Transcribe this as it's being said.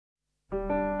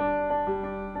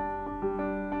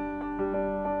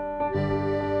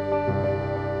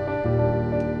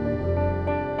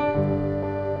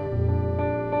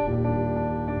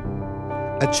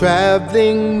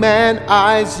traveling man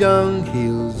eyes young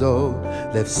hills old,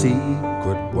 left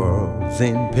secret worlds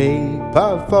in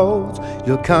paper folds.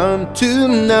 You'll come to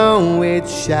know it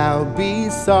shall be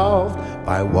solved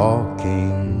by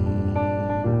walking.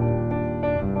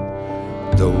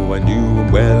 Though I knew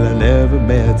him well, I never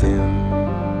met him.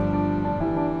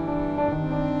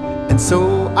 And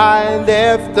so I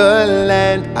left the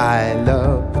land I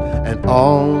love, and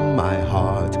all my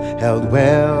heart held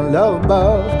well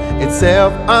above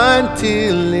itself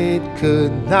until it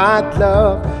could not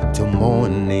love till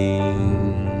morning.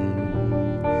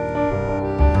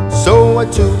 So I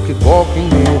took it walking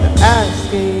without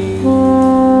asking.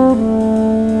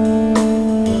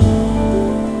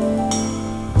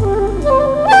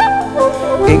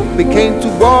 Ink became to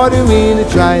water in a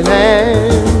dry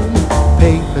land,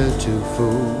 paper to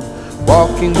food.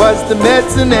 Walking was the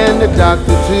medicine and the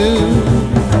doctor too.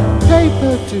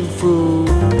 Paper to food.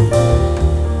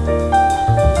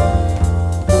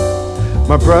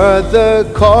 My brother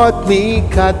caught me,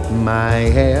 cut my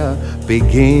hair.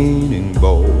 Beginning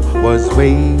bow was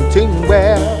waiting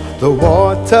where the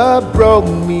water broke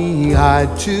me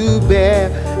hard to bear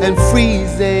and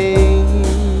freezing.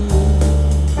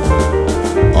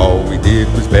 All we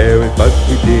did was bear it, but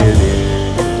we did it.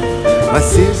 My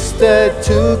sister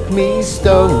took me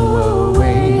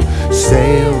stowaway,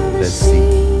 sailed the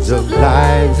seas of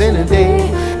lives in a day,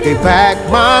 gave back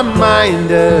my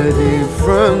mind a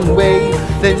different way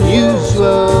than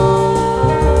usual.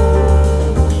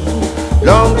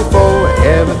 Long before I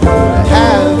ever thought I'd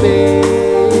have it.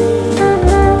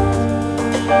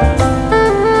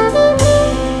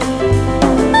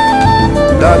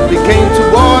 Love became to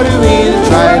water in a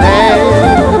dry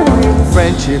land,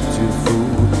 friendship to food.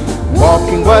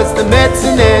 Walking was the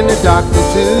medicine and the doctor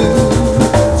too.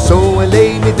 So I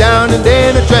laid me down and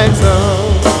then I drank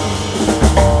some.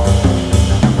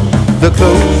 The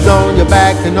clothes on your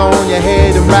back and on your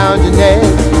head and round your neck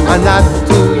are not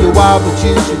who you are, but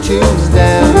you should choose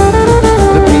them.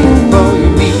 The people you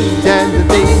meet and the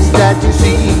things that you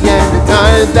see and the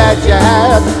times that you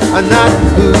have are not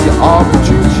who you are, but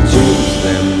you should choose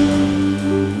them.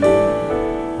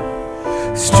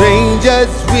 Strangers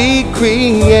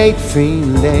recreate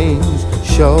feelings,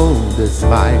 shoulder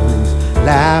smilings,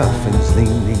 laughings,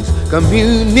 leanings,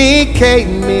 communicate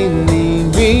many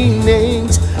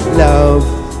meanings. Love,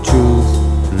 truth,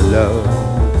 love.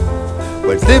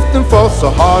 Words lift and fall so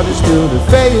hard and still to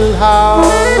fail how.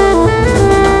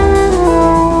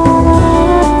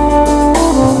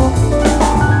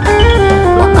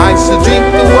 My eyes shall drink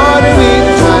the water in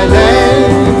the dry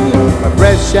land. My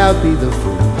breath shall be the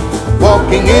food.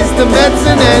 Walking is the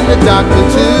medicine and the doctor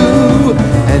too.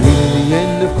 And in the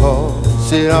end of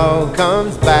course it all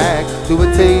comes back to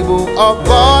a table of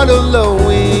bottle of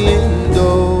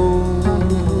window.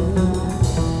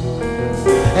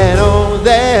 And all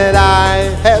that I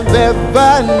have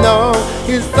ever known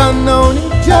is unknown in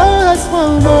just